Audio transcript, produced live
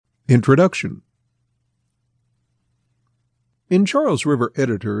Introduction. In Charles River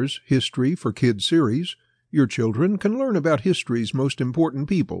Editor's History for Kids series, your children can learn about history's most important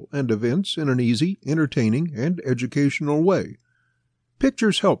people and events in an easy, entertaining, and educational way.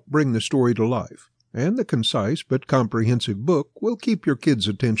 Pictures help bring the story to life, and the concise but comprehensive book will keep your kids'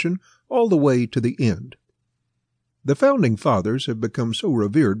 attention all the way to the end. The Founding Fathers have become so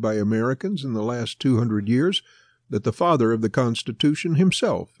revered by Americans in the last 200 years that the father of the Constitution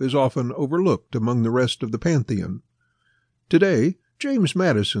himself is often overlooked among the rest of the pantheon. Today, James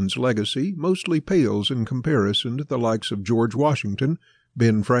Madison's legacy mostly pales in comparison to the likes of George Washington,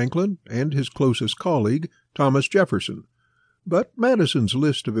 Ben Franklin, and his closest colleague, Thomas Jefferson. But Madison's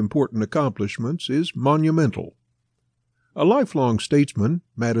list of important accomplishments is monumental. A lifelong statesman,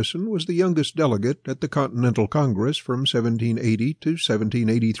 Madison was the youngest delegate at the Continental Congress from 1780 to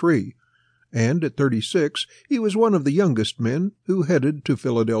 1783, and at 36 he was one of the youngest men who headed to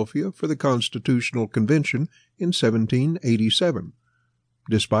Philadelphia for the Constitutional Convention in 1787.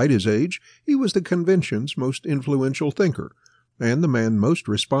 Despite his age, he was the convention's most influential thinker, and the man most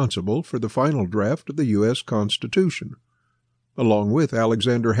responsible for the final draft of the U.S. Constitution. Along with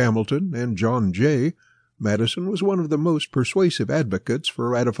Alexander Hamilton and John Jay, Madison was one of the most persuasive advocates for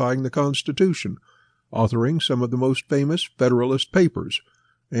ratifying the Constitution, authoring some of the most famous Federalist Papers,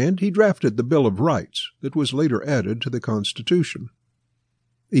 and he drafted the Bill of Rights that was later added to the Constitution.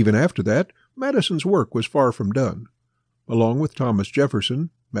 Even after that, Madison's work was far from done. Along with Thomas Jefferson,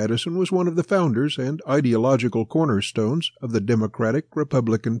 Madison was one of the founders and ideological cornerstones of the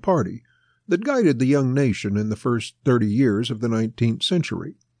Democratic-Republican Party that guided the young nation in the first 30 years of the 19th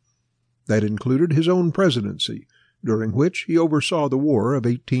century. That included his own presidency, during which he oversaw the War of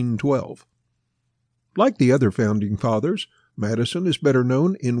 1812. Like the other Founding Fathers, Madison is better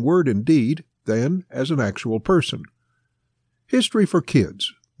known in word and deed than as an actual person. History for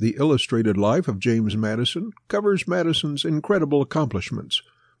Kids, the illustrated life of James Madison, covers Madison's incredible accomplishments,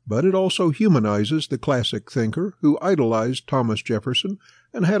 but it also humanizes the classic thinker who idolized Thomas Jefferson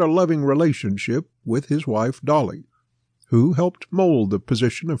and had a loving relationship with his wife Dolly, who helped mold the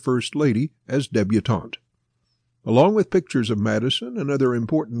position of First Lady as debutante. Along with pictures of Madison and other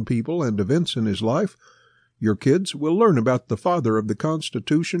important people and events in his life, your kids will learn about the father of the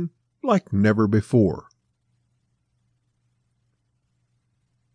Constitution like never before.